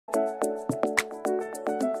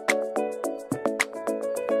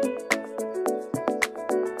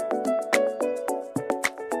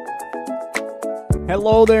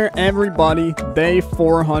Hello there, everybody. Day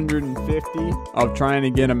 450 of trying to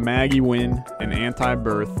get a Maggie win in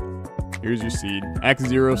Antibirth. Here's your seed: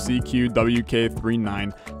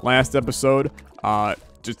 X0CQWK39. Last episode,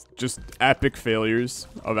 just epic failures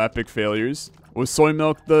of epic failures. Was soy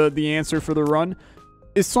milk the answer for the run?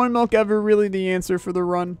 Is soy milk ever really the answer for the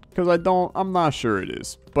run? Because I'm not sure it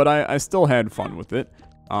is. But I still had fun with it.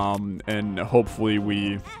 And hopefully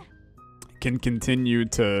we can continue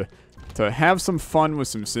to have some fun with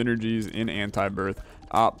some synergies in Antibirth.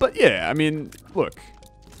 But yeah, I mean, look,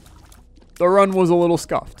 the run was a little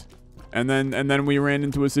scuffed, and then we ran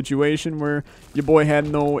into a situation where your boy had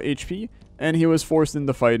no HP, and he was forced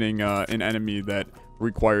into fighting an enemy that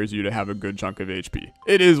requires you to have a good chunk of HP.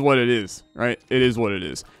 It is what it is, right? It is what it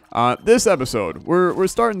is. This episode, we're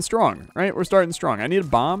starting strong, right? We're starting strong. I need a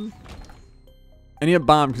bomb. I need a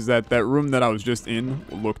bomb because that room that I was just in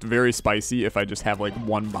looked very spicy. If I just have like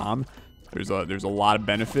one bomb, there's a lot of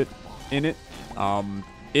benefit in it.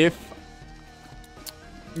 If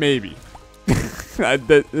maybe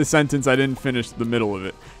the sentence, I didn't finish the middle of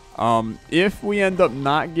it. If we end up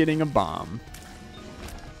not getting a bomb,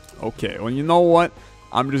 okay, well, you know what?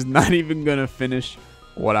 I'm just not even gonna finish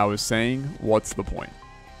what I was saying. What's the point?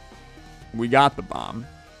 We got the bomb.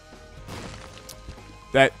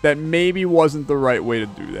 That maybe wasn't the right way to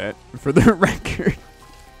do that, for the record.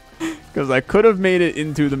 Because I could have made it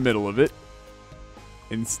into the middle of it.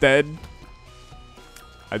 Instead,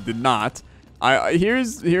 I did not.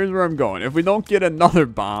 Here's where I'm going. If we don't get another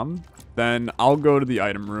bomb, then I'll go to the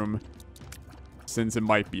item room, since it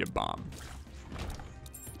might be a bomb.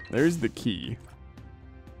 There's the key.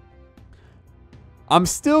 I'm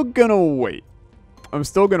still gonna wait. I'm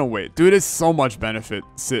still gonna wait. Dude, it's so much benefit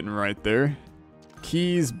sitting right there.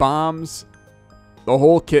 Keys, bombs, the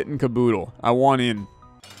whole kit and caboodle. I want in.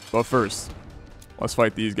 But first, let's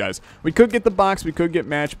fight these guys. We could get the box. We could get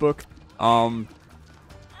matchbook. I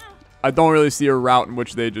don't really see a route in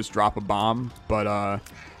which they just drop a bomb. But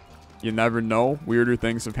you never know. Weirder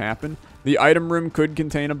things have happened. The item room could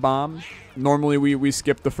contain a bomb. Normally, we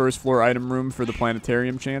skip the first floor item room for the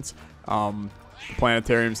planetarium chance. The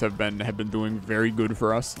planetariums have been doing very good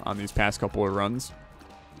for us on these past couple of runs.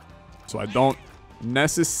 So I don't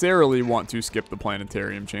necessarily want to skip the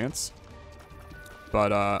planetarium chance,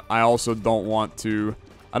 but I also don't want to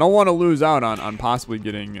lose out on possibly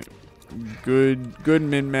getting good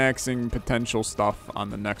min-maxing potential stuff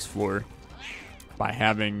on the next floor by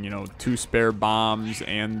having, you know, 2 spare bombs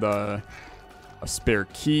and a spare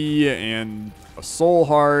key and a soul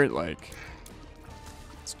heart. Like,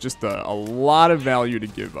 it's just a lot of value to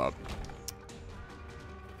give up,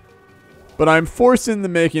 but I'm forced into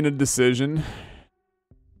making a decision.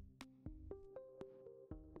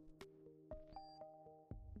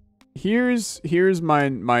 Here's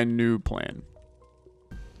my new plan,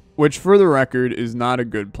 which for the record is not a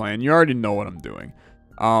good plan. You already know what I'm doing.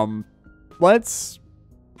 Let's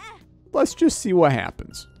just see what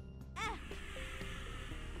happens.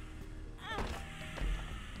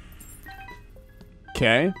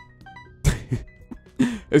 Okay.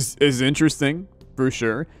 It's interesting for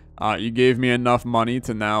sure. You gave me enough money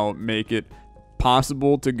to now make it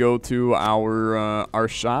possible to go to our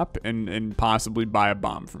shop and possibly buy a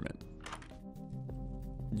bomb from it.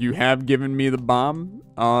 You have given me the bomb.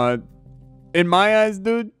 In my eyes,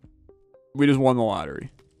 dude, we just won the lottery.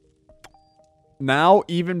 Now,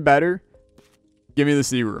 even better, give me the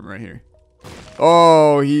C room right here.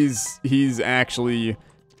 Oh, he's actually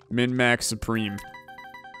min-max supreme.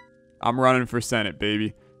 I'm running for Senate,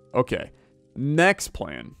 baby. Okay, next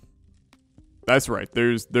plan. That's right,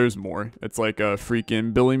 there's more. It's like a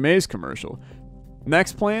freaking Billy Mays commercial.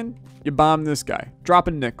 Next plan, you bomb this guy. Drop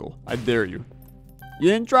a nickel. I dare you. You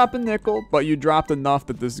didn't drop a nickel, but you dropped enough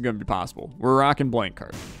that this is going to be possible. We're rocking blank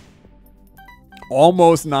card.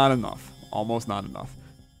 Almost not enough. Almost not enough.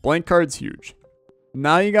 Blank card's huge.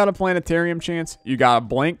 Now you got a planetarium chance. You got a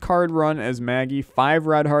blank card run as Maggie, 5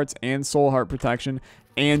 red hearts and soul heart protection,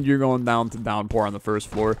 and you're going down to downpour on the first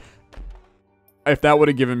floor. If that would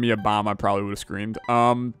have given me a bomb, I probably would have screamed.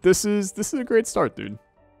 This is a great start, dude.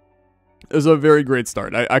 This is a very great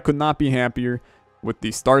start. I could not be happier with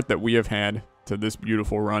the start that we have had to this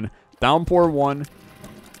beautiful run. Downpour 1.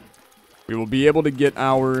 We will be able to get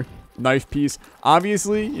our knife piece.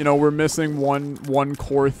 Obviously, you know, we're missing one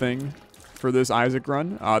core thing for this Isaac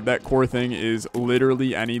run. That core thing is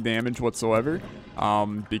literally any damage whatsoever.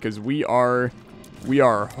 Because we are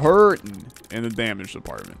hurting in the damage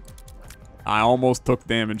department. I almost took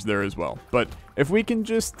damage there as well. But if we can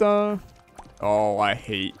just oh, I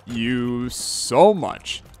hate you so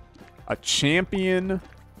much. A champion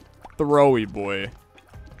throwy boy.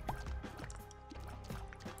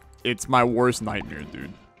 it's my worst nightmare,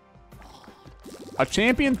 dude. A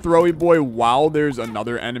champion throwy boy while there's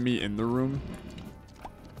another enemy in the room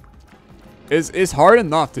is hard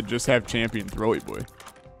enough to just have champion throwy boy.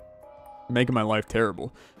 Making my life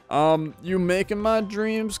terrible. You making my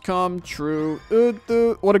dreams come true.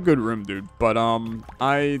 What a good room, dude. But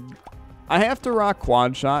I have to rock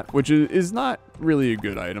quad shot, which is not really a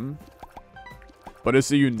good item, but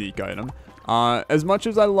it's a unique item. As much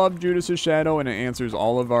as I love Judas's Shadow and it answers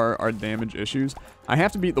all of our damage issues, I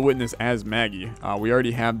have to beat the Witness as Maggie. We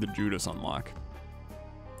already have the Judas unlock.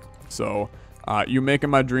 So, you making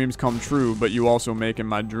my dreams come true, but you also making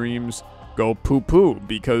my dreams go poo-poo,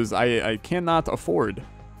 because I cannot afford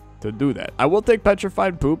to do that. I will take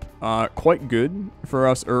Petrified Poop. Quite good for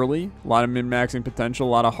us early. A lot of min-maxing potential,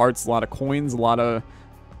 a lot of hearts, a lot of coins, a lot of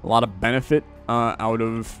benefit out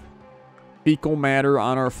of fecal matter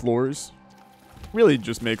on our floors. Really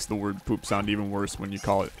just makes the word poop sound even worse when you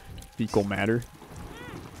call it fecal matter.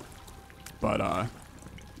 But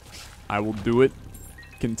I will do it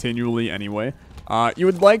continually anyway. You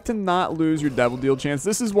would like to not lose your Devil Deal chance.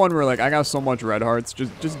 This is one where, like, I got so much red hearts.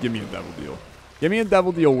 Just give me a Devil Deal. Give me a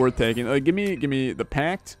Devil Deal worth taking. Like, give me the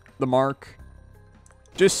Pact, the Mark,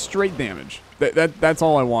 just straight damage. That's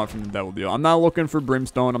all I want from the Devil Deal. I'm not looking for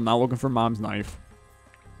Brimstone. I'm not looking for Mom's Knife.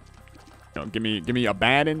 You know, give me a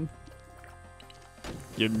Baden.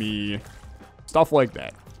 Give me stuff like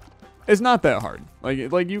that. It's not that hard.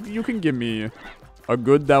 Like you can give me a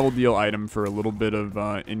good Devil Deal item for a little bit of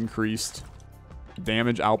increased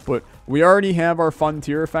damage output. We already have our fun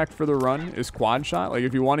tier effect for the run is quad shot. Like,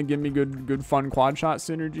 if you want to give me good fun quad shot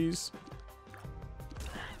synergies,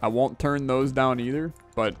 I won't turn those down either.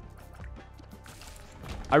 But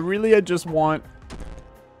I just want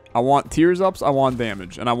tears ups, I want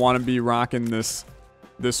damage, and I want to be rocking this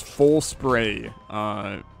full spray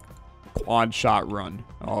quad shot run.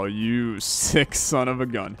 Oh, you sick son of a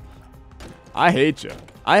gun. I hate you.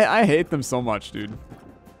 I hate them so much, dude.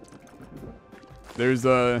 There's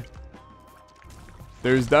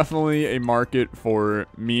definitely a market for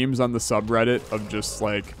memes on the subreddit of just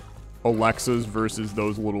like Olexas versus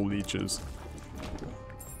those little leeches.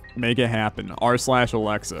 Make it happen.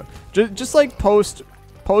 r/Olexa. Just like post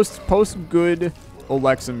good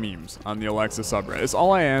Olexa memes on the Olexa subreddit. It's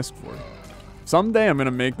all I ask for. Someday I'm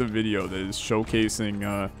gonna make the video that is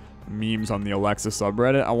showcasing memes on the Olexa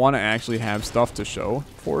subreddit. I want to actually have stuff to show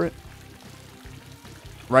for it.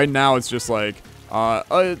 Right now it's just like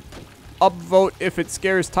upvote if it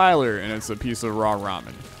scares Tyler, and it's a piece of raw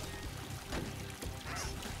ramen.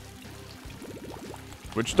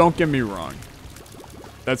 Which, don't get me wrong,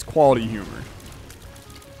 that's quality humor.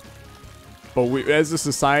 But we, as a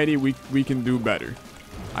society, we can do better.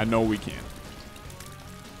 I know we can.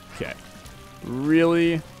 Okay.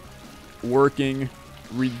 Really working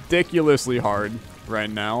ridiculously hard right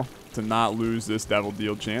now to not lose this Devil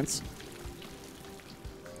Deal chance.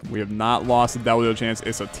 We have not lost a Devil Deal chance.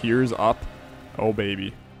 It's a tears up. Oh,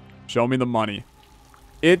 baby. Show me the money.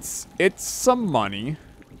 It's some money.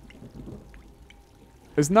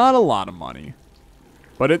 It's not a lot of money,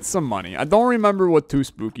 but it's some money. I don't remember what Too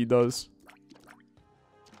Spooky does.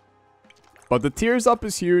 But the tears up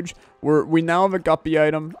is huge. We now have a Guppy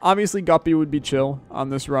item. Obviously, Guppy would be chill on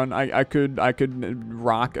this run. I could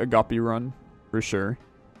rock a Guppy run for sure.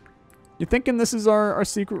 You thinking this is our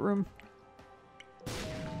secret room?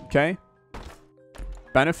 Okay.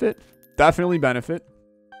 Benefit? Definitely benefit.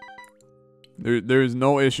 There's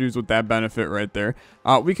no issues with that benefit right there.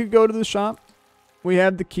 We could go to the shop. We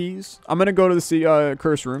have the keys. I'm going to go to the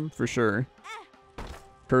curse room for sure.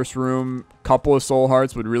 Curse room, couple of soul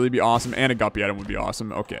hearts would really be awesome. And a Guppy item would be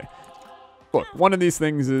awesome. Okay. Look, one of these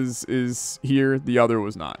things is here. The other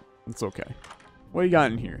was not. It's okay. What do you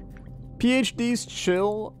got in here? PhD's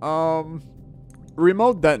chill.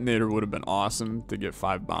 Remote detonator would have been awesome to get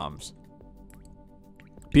 5 bombs.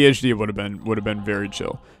 PhD would have been very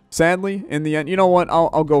chill. Sadly, in the end, you know what?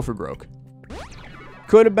 I'll go for broke.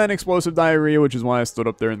 Could have been explosive diarrhea, which is why I stood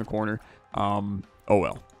up there in the corner. Oh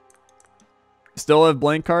well. Still have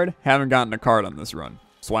blank card. Haven't gotten a card on this run.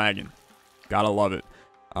 Swaggin'. Gotta love it.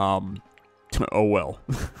 Oh well.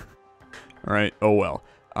 Alright, oh well.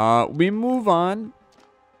 We move on.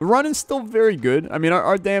 The run is still very good. I mean,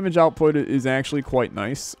 our damage output is actually quite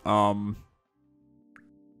nice. I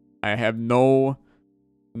have no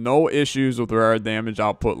issues with where our damage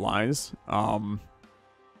output lies.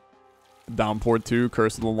 Downpour 2,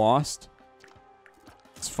 Curse of the Lost.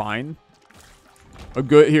 It's fine.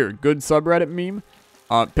 Good subreddit meme.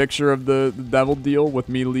 Picture of the Devil Deal with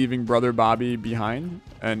me leaving Brother Bobby behind,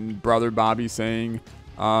 and Brother Bobby saying,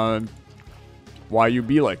 why you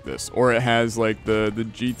be like this. Or it has like the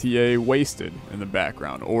GTA Wasted in the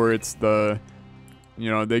background. Or it's the,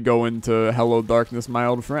 you know, they go into Hello Darkness, My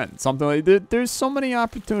Old Friend. Something like that. There's so many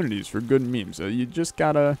opportunities for good memes. You just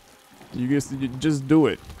gotta, you just do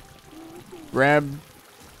it. Grab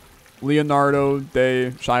Leonardo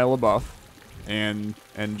Day Shia LaBeouf and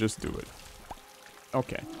just do it.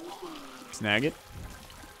 Okay. Snag it.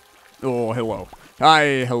 Oh, hello.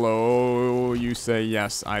 Hi, hello. You say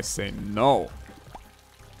yes, I say no.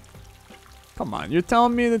 Come on, you're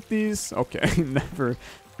telling me that these... Okay,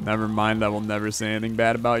 never mind. I will never say anything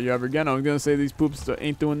bad about you ever again. I was gonna say these poops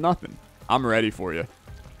ain't doing nothing. I'm ready for you.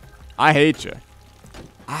 I hate you.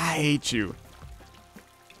 I hate you.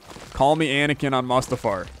 Call me Anakin on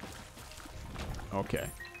Mustafar. Okay.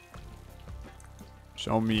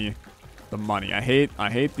 Show me the money. I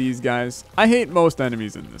hate these guys. I hate most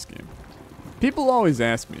enemies in this game. People always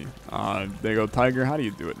ask me, they go, Tiger, how do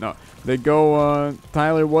you do it? No, they go,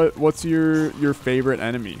 Tyler, what's your favorite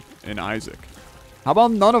enemy in Isaac? How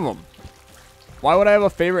about none of them? Why would I have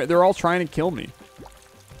a favorite? They're all trying to kill me.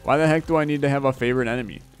 Why the heck do I need to have a favorite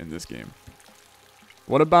enemy in this game?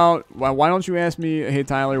 What about, why don't you ask me, hey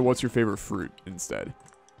Tyler, what's your favorite fruit instead?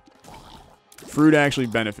 Fruit actually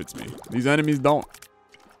benefits me. These enemies don't.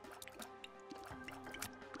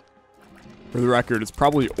 For the record, it's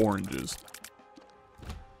probably oranges.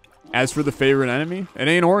 As for the favorite enemy, it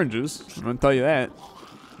ain't oranges. I'm gonna tell you that.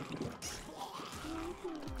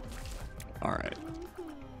 Alright.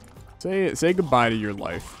 Say goodbye to your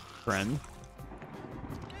life, friend.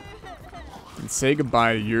 And say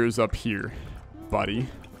goodbye to yours up here, buddy.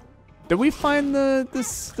 Did we find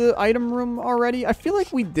the item room already? I feel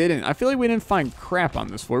like we didn't. I feel like we didn't find crap on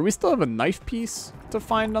this floor. We still have a knife piece to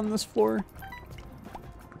find on this floor.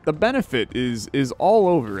 The benefit is all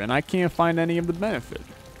over, and I can't find any of the benefit.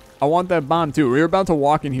 I want that bomb too. We're about to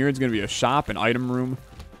walk in here. It's gonna be a shop, an item room.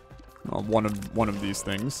 One of these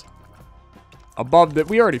things. Above that,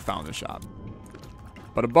 we already found the shop.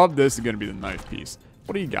 But above this is gonna be the knife piece.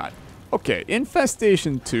 What do you got? Okay,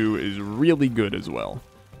 Infestation 2 is really good as well.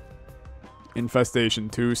 Infestation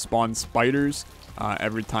 2 spawns spiders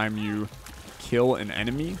every time you kill an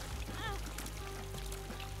enemy.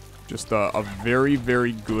 Just a very,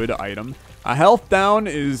 very good item. A health down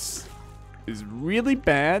is really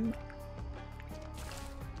bad.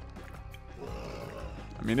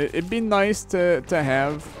 I mean, it'd be nice to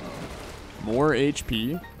have more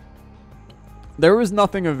HP. There was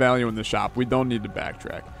nothing of value in the shop. We don't need to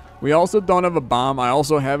backtrack. We also don't have a bomb. I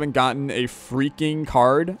also haven't gotten a freaking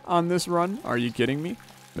card on this run. Are you kidding me?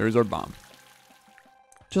 There's our bomb.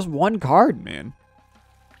 Just one card, man.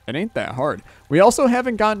 It ain't that hard. We also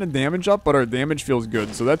haven't gotten a damage up, but our damage feels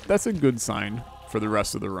good. So that's a good sign for the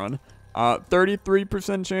rest of the run.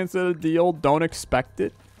 33% chance at a deal. Don't expect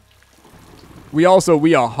it. We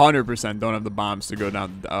 100% don't have the bombs to go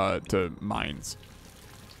down to mines.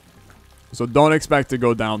 So don't expect to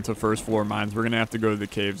go down to first floor mines. We're going to have to go to the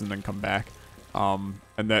caves and then come back. And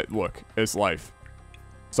that, look, it's life.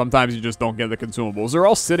 Sometimes you just don't get the consumables. They're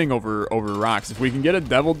all sitting over rocks. If we can get a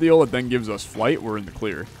devil deal that then gives us flight, we're in the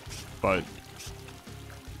clear. But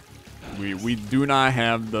we do not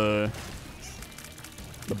have the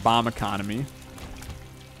bomb economy.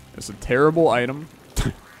 It's a terrible item.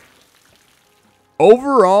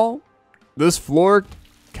 Overall, this floor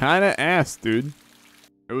kind of ass, dude.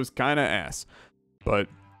 It was kind of ass. But,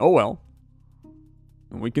 oh well.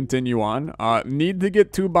 And we continue on. Need to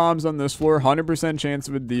get 2 bombs on this floor. 100% chance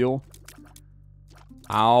of a deal.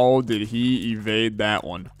 How did he evade that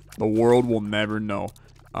one? The world will never know.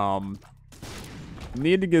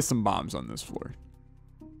 Need to get some bombs on this floor.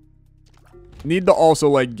 Need to also,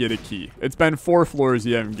 like, get a key. It's been 4 floors,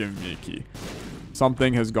 you haven't given me a key.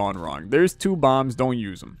 Something has gone wrong. There's 2 bombs, don't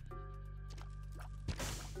use them.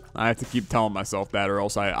 I have to keep telling myself that, or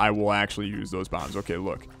else I will actually use those bombs. Okay,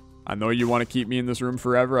 look. I know you want to keep me in this room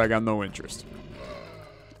forever. I got no interest.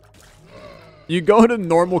 You go to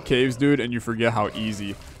normal caves, dude, and you forget how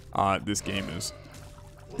easy this game is.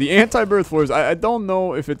 The Antibirth floors, I don't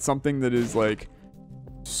know if it's something that is, like,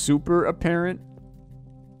 super apparent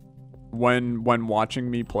when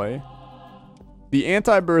watching me play. The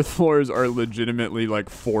Antibirth floors are legitimately, like,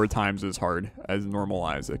 4 times as hard as normal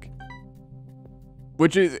Isaac.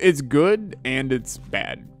 Which is, it's good and it's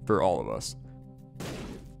bad for all of us.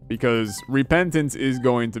 Because Repentance is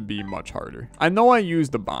going to be much harder. I know I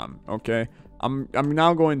used a bomb, okay? I'm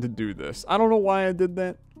now going to do this. I don't know why I did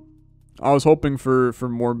that. I was hoping for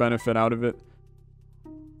more benefit out of it.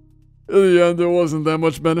 Yeah, there wasn't that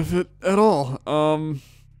much benefit at all.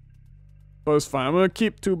 But it's fine. I'm going to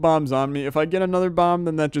keep 2 bombs on me. If I get another bomb,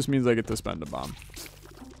 then that just means I get to spend a bomb.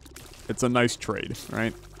 It's a nice trade,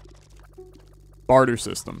 right? Barter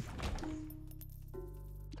system.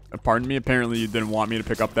 Pardon me, apparently you didn't want me to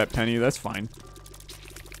pick up that penny. That's fine.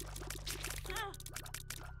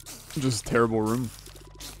 Just a terrible room.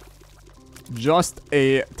 Just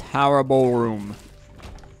a terrible room.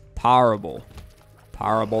 Terrible.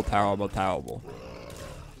 Terrible, terrible, terrible.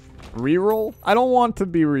 Reroll? I don't want to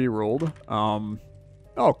be rerolled.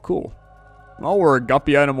 Oh, cool. Well, we're a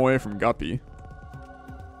guppy item away from guppy.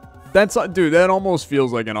 That's, dude, that almost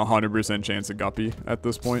feels like an 100% chance of guppy at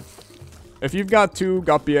this point. If you've got 2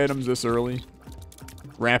 guppy items this early,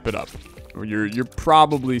 wrap it up. You're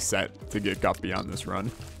probably set to get guppy on this run.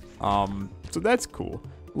 So that's cool.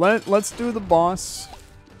 Let's do the boss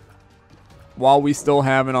while we still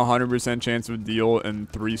have an 100% chance of deal and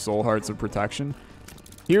 3 soul hearts of protection.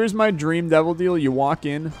 Here's my dream devil deal. You walk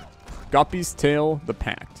in, Guppy's Tail, the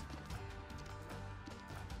Pact.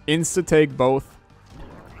 Insta take both.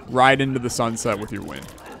 Ride into the sunset with your win.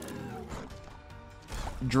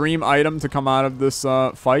 Dream item to come out of this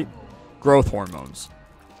fight, growth hormones.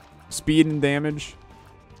 Speed and damage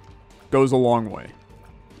goes a long way.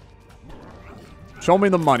 Show me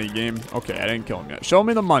the money, game. Okay, I didn't kill him yet. Show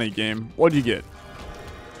me the money, game. What'd you get?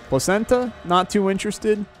 Placenta? Not too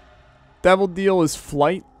interested. Devil deal is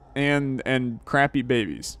flight and crappy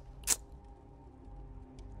babies.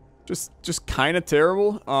 Just kind of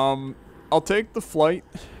terrible. I'll take the flight,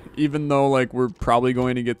 even though like we're probably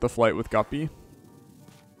going to get the flight with Guppy.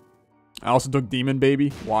 I also took Demon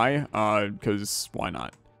Baby. Why? Because why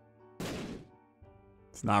not?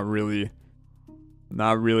 It's not really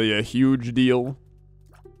a huge deal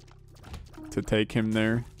to take him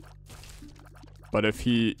there. But if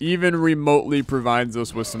he even remotely provides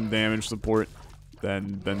us with some damage support,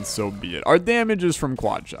 then so be it. Our damage is from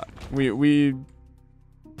quad shot.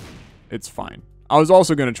 It's fine. I was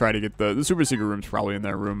also going to try to get the super secret room's probably in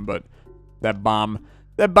that room, but that bomb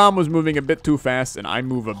was moving a bit too fast, and I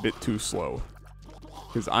move a bit too slow.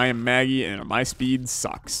 Because I am Maggie, and my speed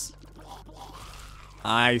sucks.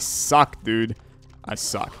 I suck, dude. I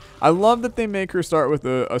suck. I love that they make her start with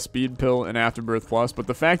a speed pill in Afterbirth Plus, but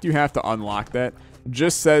the fact you have to unlock that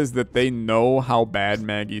just says that they know how bad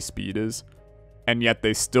Maggie's speed is, and yet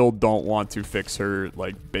they still don't want to fix her,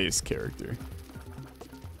 like, base character.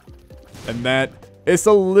 And that, it's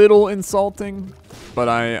a little insulting, but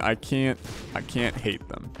I can't hate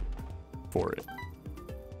them for it.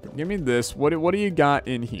 Give me this. What do you got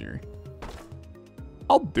in here?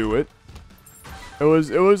 I'll do it. It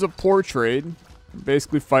was a poor trade.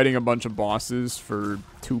 Basically fighting a bunch of bosses for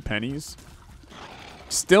 2 pennies.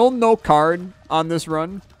 Still no card on this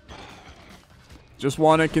run. Just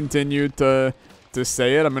want to continue to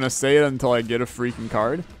say it. I'm going to say it until I get a freaking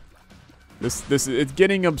card. It's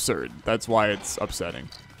getting absurd. That's why it's upsetting.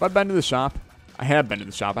 Have I been to the shop? I have been to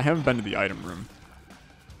the shop. I haven't been to the item room.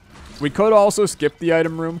 We could also skip the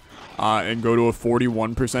item room and go to a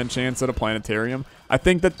 41% chance at a planetarium. I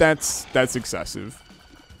think that's excessive.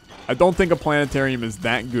 I don't think a planetarium is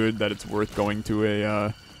that good that it's worth going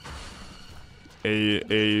to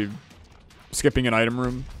a skipping an item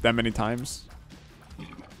room that many times.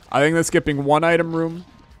 I think that skipping 1 item room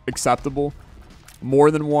acceptable.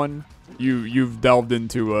 More than 1, you've delved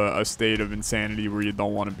into a state of insanity where you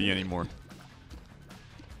don't want to be anymore.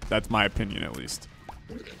 That's my opinion, at least.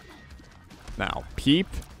 Now, Peep,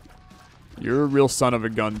 you're a real son of a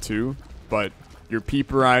gun too, but your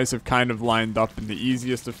peeper eyes have kind of lined up in the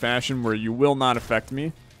easiest of fashion where you will not affect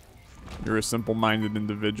me. You're a simple-minded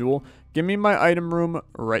individual. Give me my item room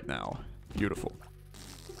right now. Beautiful.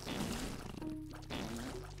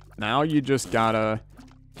 Now you just gotta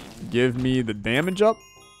give me the damage up.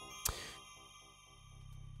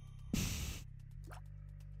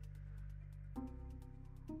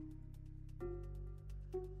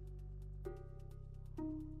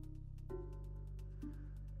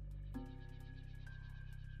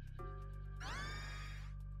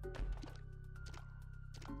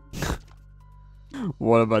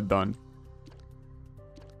 What have I done?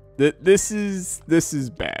 This is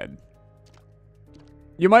bad.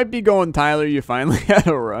 You might be going, Tyler, you finally had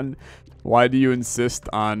a run. Why do you insist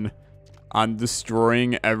on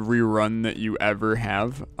destroying every run that you ever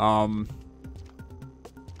have?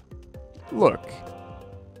 Look.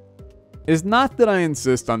 It's not that I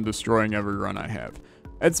insist on destroying every run I have.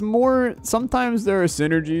 It's more, sometimes there are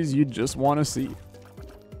synergies you just want to see.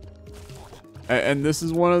 And this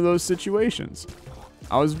is one of those situations.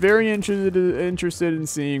 I was very interested in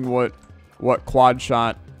seeing what quad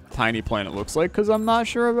shot Tiny Planet looks like, because I'm not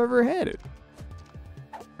sure I've ever had it.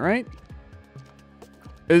 Right?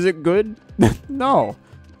 Is it good? No.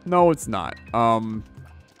 No, it's not.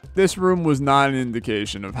 this room was not an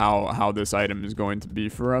indication of how this item is going to be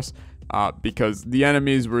for us, because the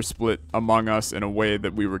enemies were split among us in a way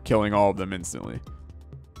that we were killing all of them instantly.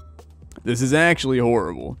 This is actually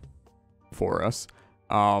horrible for us.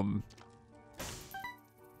 But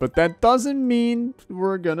that doesn't mean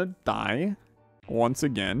we're gonna die once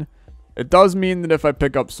again. It does mean that if I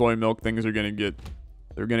pick up soy milk, things are gonna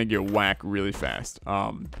get whacked really fast.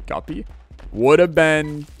 Guppy. Would have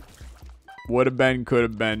been, could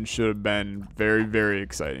have been, should have been. Very, very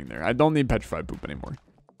exciting there. I don't need petrified poop anymore.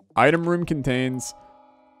 Item room contains,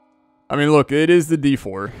 I mean, look, it is the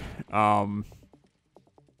D4.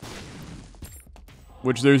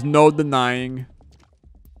 Which there's no denying.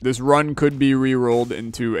 This run could be re-rolled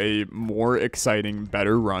into a more exciting,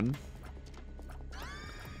 better run.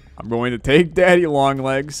 I'm going to take Daddy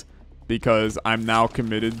Longlegs because I'm now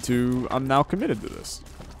committed to this.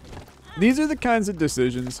 These are the kinds of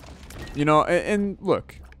decisions, you know, and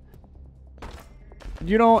look,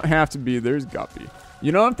 you don't have to be, there's Guppy.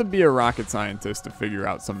 You don't have to be a rocket scientist to figure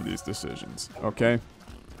out some of these decisions, okay?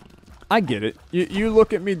 I get it. You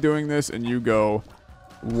look at me doing this and you go,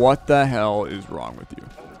 what the hell is wrong with you?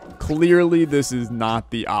 Clearly, this is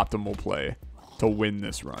not the optimal play to win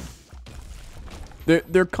this run.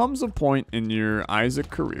 There comes a point in your Isaac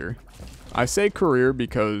career. I say career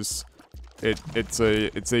because it's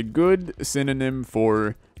a good synonym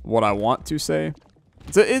for what I want to say.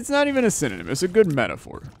 It's not even a synonym. It's a good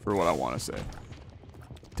metaphor for what I want to say.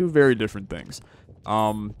 Two very different things.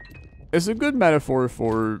 It's a good metaphor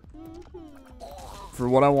for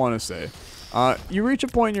what I want to say. You reach a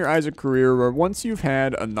point in your Isaac career where once you've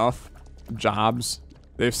had enough jobs,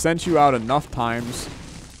 they've sent you out enough times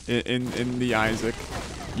in the Isaac,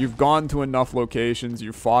 you've gone to enough locations,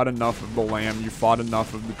 you've fought enough of the lamb, you've fought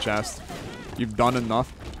enough of the chest, you've done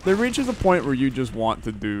enough, there reaches a point where you just want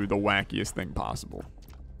to do the wackiest thing possible.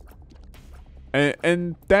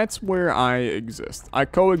 And that's where I exist. I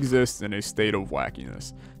coexist in a state of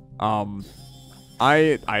wackiness.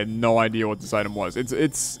 I had no idea what this item was.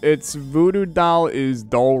 It's Voodoo Doll is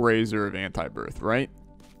Dull Razor of Antibirth, right?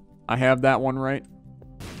 I have that one right.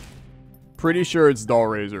 Pretty sure it's Dull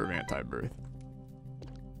Razor of Antibirth.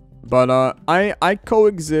 But I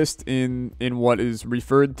coexist in what is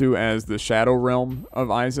referred to as the Shadow Realm of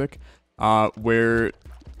Isaac, where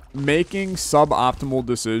making suboptimal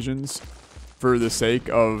decisions for the sake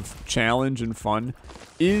of challenge and fun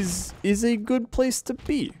is a good place to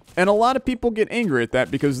be. And a lot of people get angry at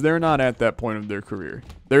that because they're not at that point of their career.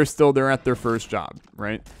 They're at their first job,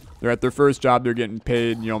 right? They're at their first job, they're getting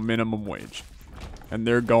paid, you know, minimum wage. And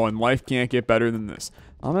they're going, life can't get better than this.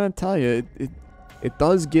 I'm gonna tell you, it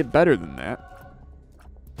does get better than that.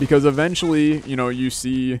 Because eventually, you know, you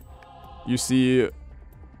see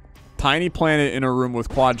Tiny Planet in a room with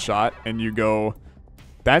quad shot, and you go,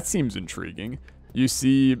 that seems intriguing. You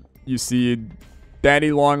see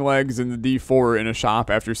Daddy Longlegs in the D4 in a shop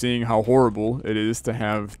after seeing how horrible it is to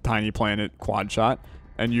have Tiny Planet quad shot.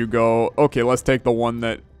 And you go, okay, let's take the one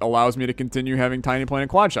that allows me to continue having Tiny Planet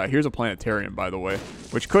quad shot. Here's a planetarium, by the way,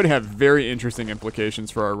 which could have very interesting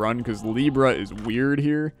implications for our run because Libra is weird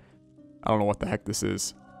here. I don't know what the heck this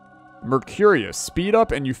is. Mercurius, speed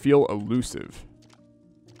up and you feel elusive.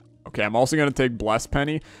 Okay, I'm also going to take Bless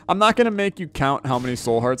Penny. I'm not going to make you count how many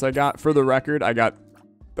soul hearts I got. For the record, I think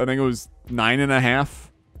it was 9.5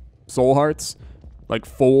 soul hearts. Like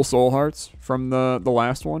full soul hearts from the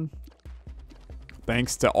last one.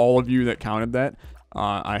 Thanks to all of you that counted that.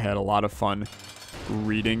 I had a lot of fun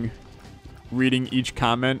reading each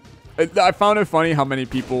comment. I found it funny how many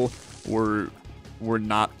people were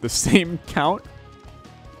not the same count.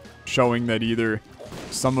 Showing that either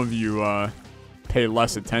some of you pay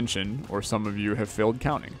less attention or some of you have failed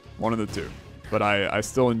counting. One of the two. But I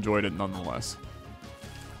still enjoyed it nonetheless.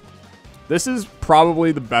 This is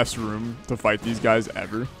probably the best room to fight these guys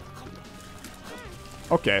ever.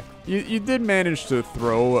 Okay, you did manage to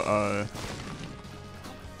throw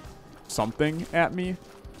something at me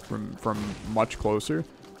from much closer.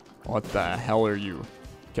 What the hell are you?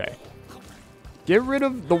 Okay. Get rid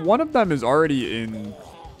of... The one of them is already in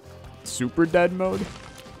super dead mode.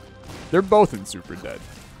 They're both in super dead.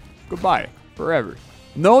 Goodbye. Forever.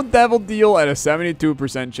 No devil deal at a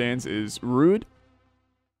 72% chance is rude.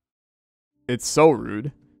 It's so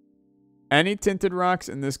rude. Any tinted rocks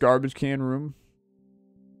in this garbage can room?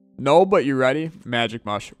 No, but you ready? Magic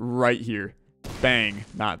mush right here. Bang.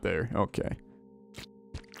 Not there. Okay.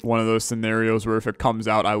 One of those scenarios where if it comes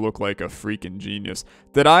out, I look like a freaking genius.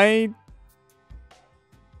 Did I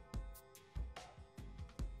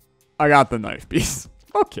got the knife piece.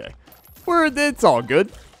 Okay. It's all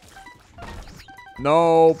good.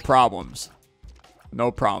 No problems.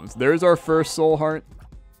 No problems. There's our first soul heart.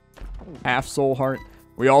 Half soul heart.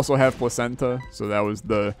 We also have placenta, so that was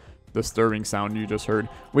the disturbing sound you just heard.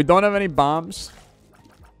 We don't have any bombs.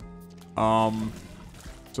 So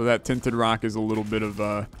that tinted rock is a little bit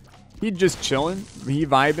of he just chilling, he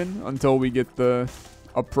vibing until we get the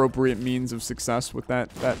appropriate means of success with that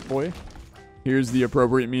boy. Here's the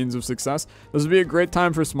appropriate means of success. This would be a great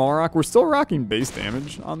time for small rock. We're still rocking base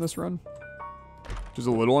damage on this run, which is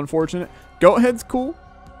a little unfortunate. Goat head's cool.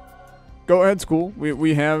 Goat head's cool.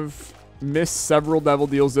 We have missed several devil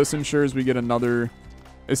deals. This ensures we get another.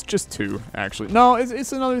 It's just 2, actually. No,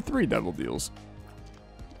 it's another 3 devil deals.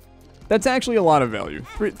 That's actually a lot of value.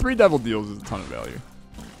 Three devil deals is a ton of value.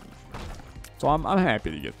 So I'm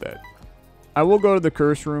happy to get that. I will go to the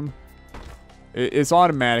curse room. It's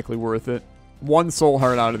automatically worth it. 1 soul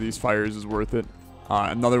heart out of these fires is worth it.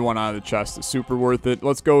 Another one out of the chest is super worth it.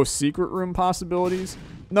 Let's go secret room possibilities.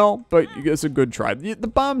 No, but it's a good try. The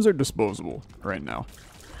bombs are disposable right now.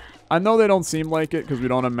 I know they don't seem like it because we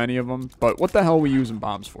don't have many of them, but what the hell are we using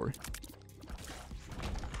bombs for?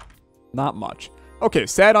 Not much. Okay,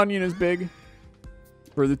 sad onion is big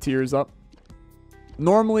for the tears up.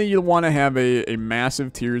 Normally, you'll want to have a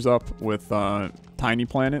massive tears up with tiny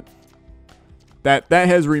planet. That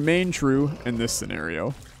has remained true in this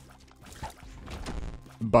scenario.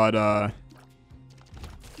 But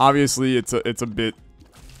obviously it's a bit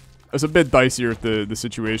dicier with the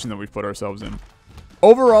situation that we've put ourselves in.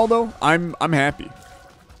 Overall though, I'm happy.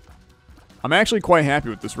 I'm actually quite happy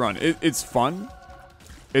with this run. It's fun.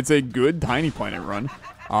 It's a good tiny planet run,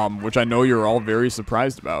 which I know you're all very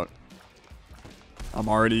surprised about.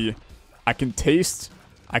 I can taste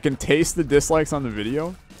the dislikes on the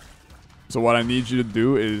video. So what I need you to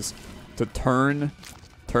do is to turn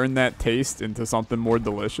that taste into something more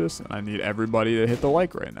delicious, and I need everybody to hit the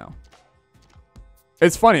like right now.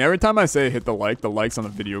 It's funny, every time I say hit the likes on the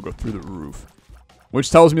video go through the roof, which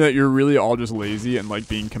tells me that you're really all just lazy and like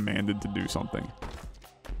being commanded to do something.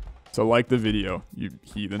 So like the video, you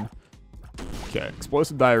heathen. Okay,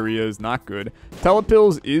 explosive diarrhea is not good.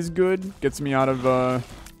 Telepills is good, gets me out of a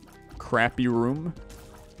crappy room.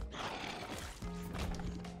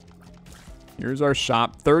 Here's our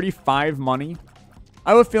shop. 35 money.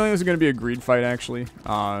 I have a feeling this is going to be a greed fight, actually.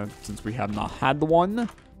 Since we have not had the one.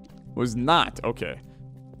 Was not. Okay.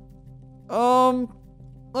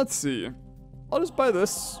 Let's see. I'll just buy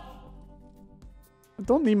this. I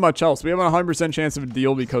don't need much else. We have a 100% chance of a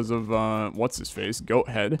deal because of, what's his face? Goat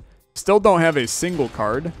head. Still don't have a single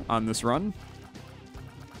card on this run.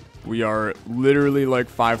 We are literally like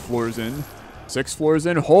 5 floors in. 6 floors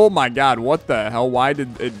in. Oh my god, what the hell? Why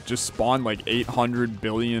did it just spawn like 800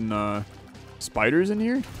 billion spiders in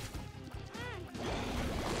here?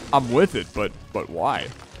 I'm with it, but why?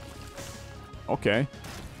 Okay.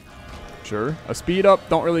 Sure. A speed up,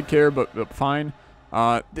 don't really care, but fine.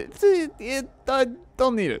 Don't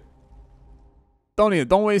need it. Don't need it.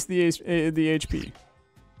 Don't waste the HP.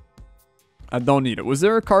 I don't need it. Was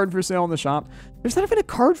there a card for sale in the shop? There's not even a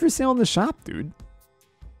card for sale in the shop, dude.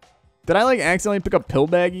 Did I like accidentally pick up pill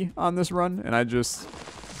baggy on this run and I just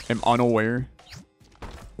am unaware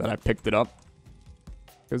that I picked it up?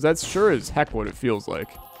 Because that's sure as heck what it feels like.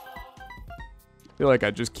 I feel like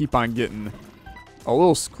I just keep on getting a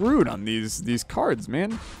little screwed on these cards,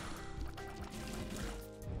 man.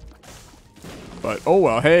 But oh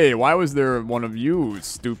well, hey, why was there one of you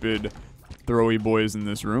stupid throwy boys in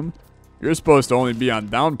this room? You're supposed to only be on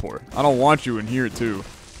downpour. I don't want you in here too.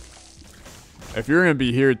 If you're going to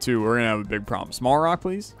be here too, we're going to have a big problem. Small rock,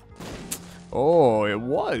 please. Oh, it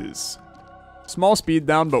was. Small speed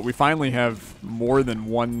down, but we finally have more than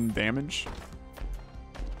 1 damage.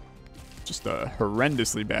 Just a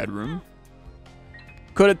horrendously bad room.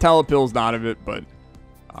 Could have telepills out of it, but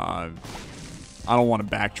I don't want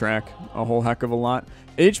to backtrack a whole heck of a lot.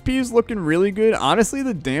 HP is looking really good. Honestly,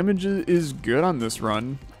 the damage is good on this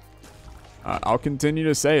run. I'll continue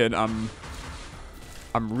to say it. I'm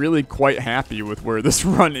really quite happy with where this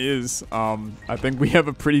run is. I think we have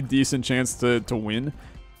a pretty decent chance to win,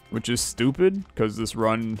 which is stupid because this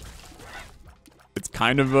run, it's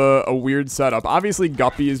kind of a weird setup. Obviously,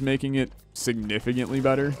 Guppy is making it significantly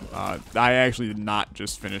better. I actually did not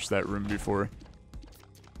just finish that room before.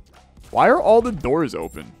 Why are all the doors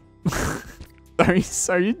open?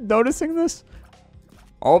 Are you noticing this?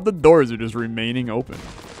 All of the doors are just remaining open.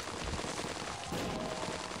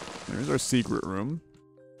 There's our secret room.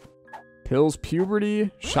 Pills, puberty,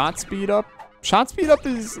 shot speed up. Shot speed up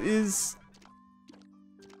is it's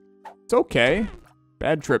okay.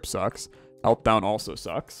 Bad trip sucks. Health down also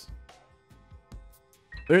sucks.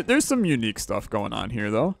 There's some unique stuff going on here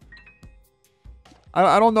though.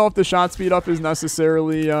 I don't know if the shot speed up is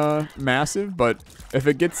necessarily massive, but if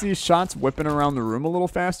it gets these shots whipping around the room a little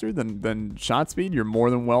faster than shot speed, you're more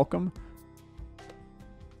than welcome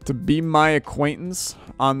to be my acquaintance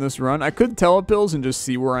on this run. I could telepills and just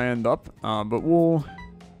see where I end up, but we'll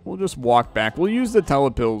just walk back. We'll use the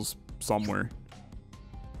telepills somewhere.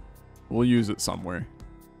 We'll use it somewhere.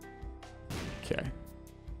 Okay.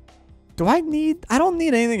 I don't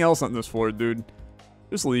need anything else on this floor, dude.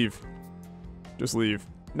 Just leave. Just leave.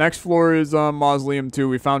 Next floor is Mausoleum 2.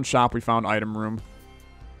 We found shop. We found item room.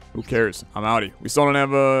 Who cares? I'm outie. We still don't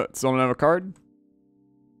have a card.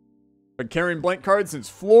 Been carrying blank cards since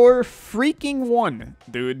floor freaking 1,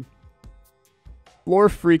 dude. Floor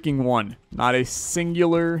freaking 1. Not a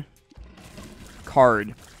singular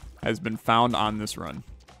card has been found on this run.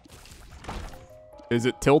 Is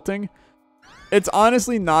it tilting? It's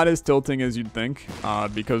honestly not as tilting as you'd think,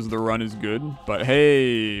 because the run is good. But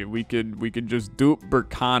hey, we could just dupe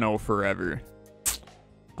Burkano forever.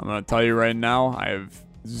 I'm gonna tell you right now, I have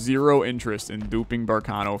zero interest in duping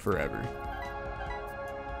Burkano forever.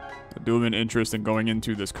 I do have an interest in going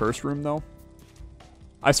into this curse room though.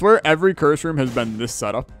 I swear every curse room has been this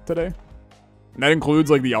setup today. And that includes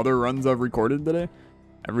like the other runs I've recorded today.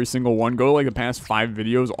 Every single one. Go to like the past 5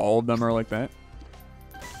 videos, all of them are like that.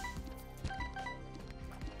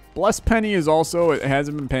 Blessed Penny is also, it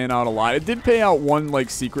hasn't been paying out a lot. It did pay out one like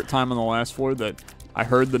secret time on the last floor that I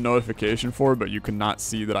heard the notification for, but you could not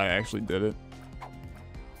see that I actually did it.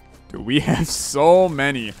 Dude, we have so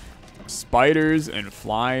many spiders and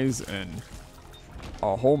flies and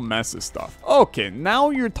a whole mess of stuff. Okay, now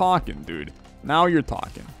you're talking, dude. Now you're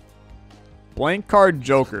talking. Blank card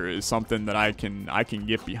Joker is something that I can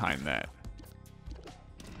get behind that.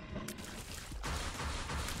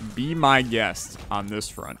 Be my guest on this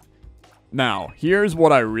front. Now, here's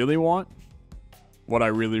what I really want. What I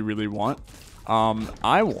really, really want.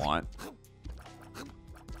 I want...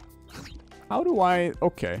 How do I...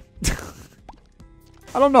 Okay.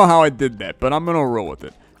 I don't know how I did that, but I'm gonna roll with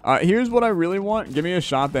it. Here's what I really want. Give me a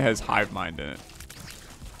shot that has Hive Mind in it.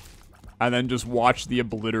 And then just watch the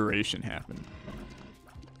obliteration happen.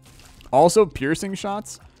 Also, piercing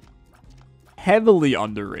shots. Heavily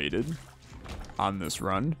underrated on this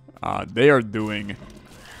run. They are doing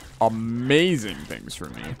amazing things for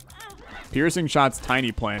me. Piercing shots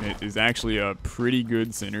Tiny Planet is actually a pretty good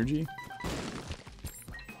synergy.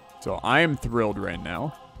 So I am thrilled right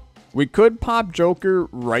now. We could pop Joker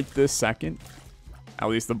right this second. At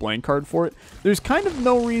least the blank card for it. There's kind of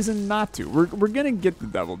no reason not to. We're gonna get the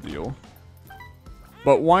Devil Deal.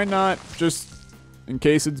 But why not just in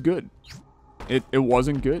case it's good? It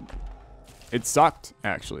wasn't good. It sucked,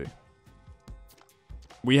 actually.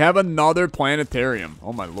 We have another planetarium.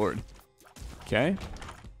 Oh my lord. Okay.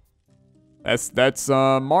 That's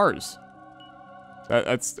Mars.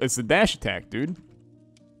 It's a dash attack, dude.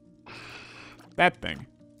 That thing.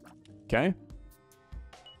 Okay.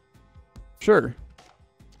 Sure.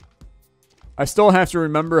 I still have to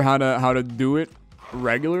remember how to do it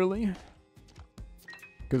regularly,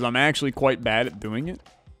 because I'm actually quite bad at doing it.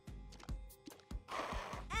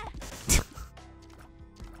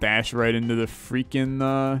 Dash right into the freaking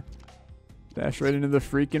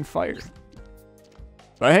fire.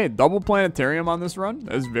 But hey, double planetarium on this run.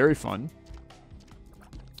 That is very fun.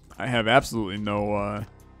 I have absolutely no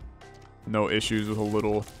issues with a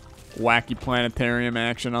little wacky planetarium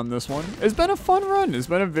action on this one. It's been a fun run. It's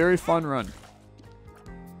been a very fun run.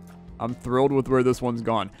 I'm thrilled with where this one's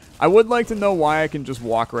gone. I would like to know why I can just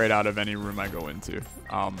walk right out of any room I go into.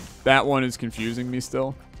 That one is confusing me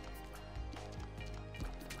still.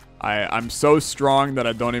 I'm so strong that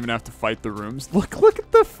I don't even have to fight the rooms. Look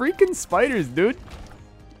at the freaking spiders, dude.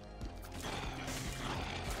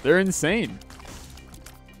 They're insane.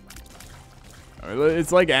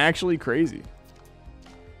 It's like actually crazy.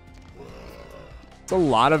 It's a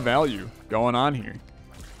lot of value going on here.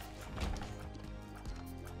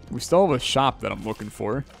 We still have a shop that I'm looking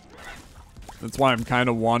for. That's why I'm kind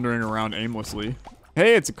of wandering around aimlessly.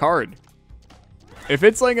 Hey, it's a card. If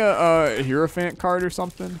it's like a Hierophant card or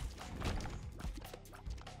something,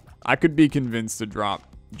 I could be convinced to drop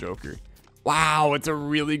Joker. Wow, it's a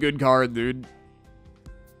really good card, dude.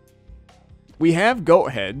 We have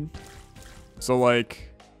Goat Head. So,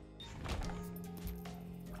 like,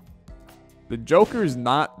 the Joker is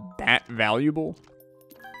not that valuable.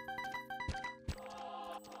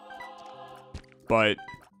 But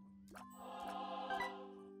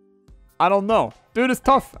I don't know. Dude, it's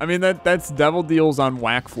tough. I mean, that's Devil Deals on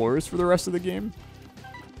whack floors for the rest of the game.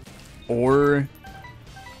 Or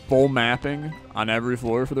full mapping on every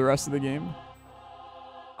floor for the rest of the game.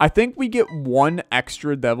 I think we get one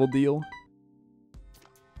extra Devil Deal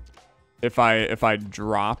if I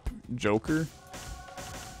drop Joker.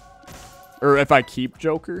 Or if I keep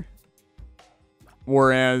Joker.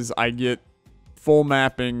 Whereas I get full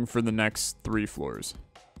mapping for the next 3 floors.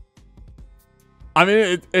 I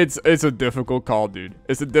mean, it's a difficult call, dude.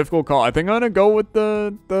 It's a difficult call. I think I'm gonna go with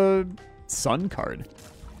the Sun card.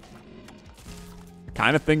 I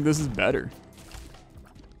kind of think this is better.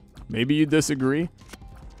 Maybe you disagree.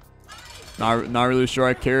 Not really sure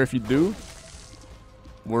I care if you do.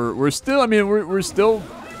 We're still, I mean, we're still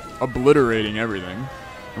obliterating everything.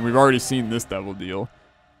 And we've already seen this devil deal.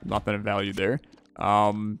 Nothing of value there.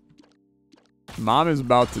 Mom is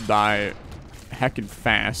about to die heckin'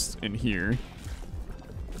 fast in here.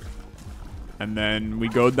 And then we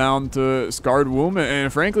go down to Scarred Womb.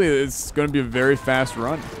 And frankly, it's going to be a very fast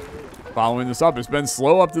run following this up. It's been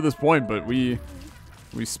slow up to this point, but we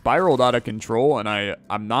spiraled out of control. And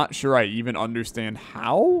I'm not sure I even understand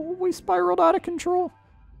how we spiraled out of control.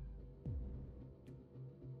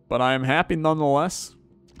 But I am happy nonetheless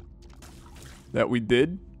that we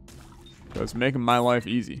did. Because it's making my life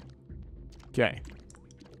easy. Okay.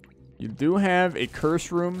 You do have a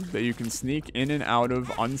curse room that you can sneak in and out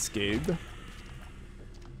of unscathed.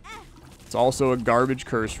 It's also a garbage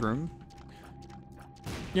curse room.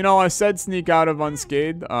 You know, I said sneak out of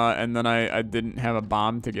unscathed, and then I didn't have a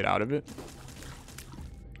bomb to get out of it.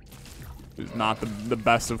 It's not the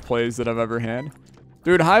best of plays that I've ever had.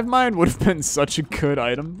 Dude, Hive Mind would have been such a good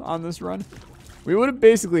item on this run. We would have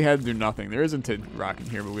basically had to do nothing. There isn't a rock in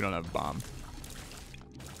here, but we don't have a bomb.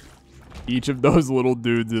 Each of those little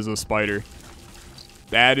dudes is a spider.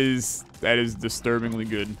 That is disturbingly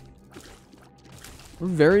good. We're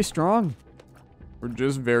very strong. We're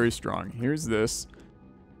just very strong. Here's this.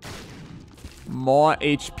 More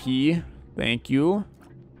HP. Thank you.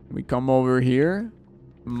 We come over here.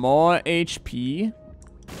 More HP.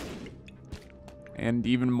 And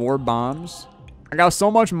even more bombs. I got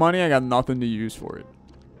so much money, I got nothing to use for it.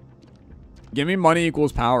 Give me money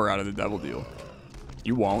equals power out of the devil deal.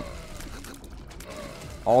 You won't.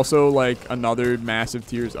 Also, like, another massive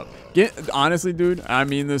tears up. Honestly, dude, I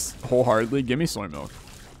mean this wholeheartedly. Give me soy milk.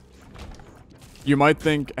 You might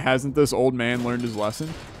think, hasn't this old man learned his lesson?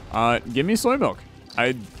 Give me soy milk.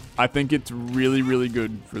 I think it's really, really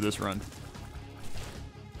good for this run.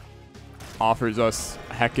 Offers us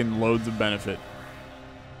heckin' loads of benefit.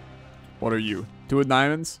 What are you? 2 of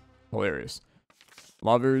diamonds? Hilarious.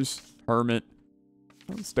 Lovers. Hermit.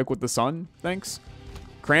 Let's stick with the sun. Thanks.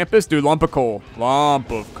 Krampus? Dude, lump of coal.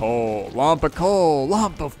 Lump of coal. Lump of coal.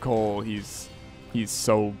 Lump of coal. He's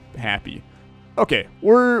so happy. Okay.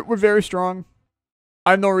 We're very strong.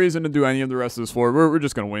 I have no reason to do any of the rest of this floor. We're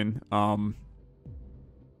just going to win.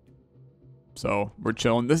 So, we're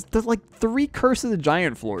chilling. There's like 3 Curse of the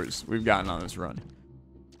Giant floors we've gotten on this run.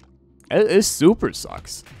 It super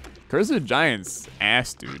sucks. Curse of the Giant's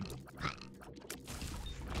ass, dude.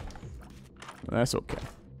 That's okay.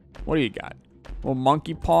 What do you got? A little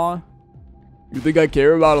monkey paw? You think I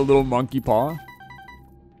care about a little monkey paw?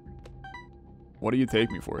 What do you take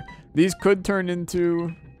me for? These could turn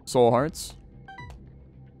into soul hearts.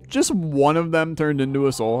 Just one of them turned into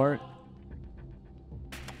a soul heart.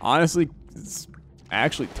 Honestly, it's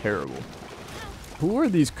actually terrible. Who are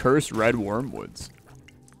these cursed red wormwoods?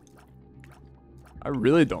 I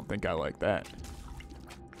really don't think I like that.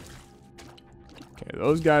 Okay,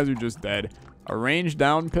 those guys are just dead. A range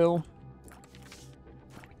down pill.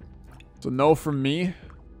 So no from me.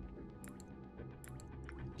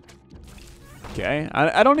 Okay,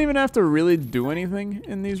 I don't even have to really do anything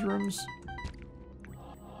in these rooms.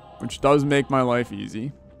 Which does make my life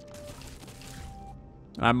easy.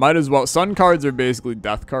 And I might as well. Sun cards are basically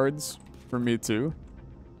death cards for me too.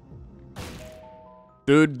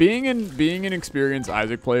 Dude, being an experienced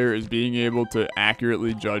Isaac player is being able to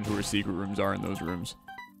accurately judge where secret rooms are in those rooms.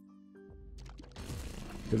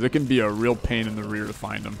 Because it can be a real pain in the rear to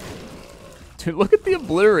find them. Dude, look at the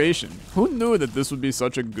obliteration. Who knew that this would be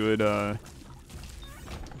such a good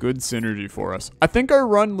good synergy for us? I think our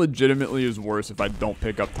run legitimately is worse if I don't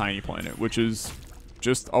pick up Tiny Planet, which is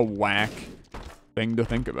just a whack thing to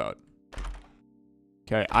think about.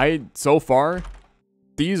 Okay, so far,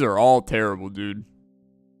 these are all terrible, dude.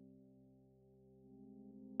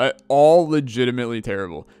 All legitimately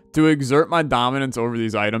terrible. To exert my dominance over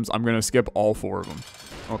these items, I'm going to skip all 4 of them.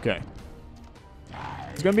 Okay.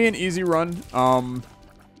 It's going to be an easy run.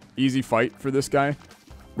 Easy fight for this guy.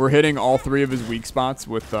 We're hitting all 3 of his weak spots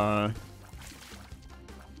with Tiny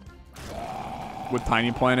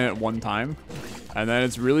Planet at one time. And then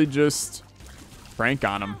it's really just crank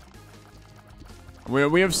on him.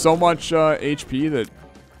 We have so much HP that...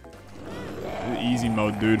 Easy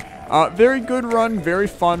mode, dude. Very good run, very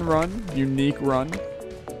fun run, unique run.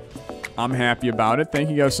 I'm happy about it. Thank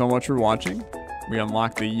you guys so much for watching. We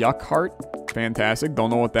unlocked the Yuck Heart. Fantastic. Don't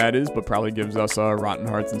know what that is, but probably gives us rotten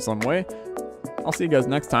hearts in some way. I'll see you guys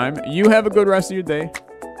next time. You have a good rest of your day.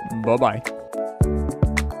 Bye-bye.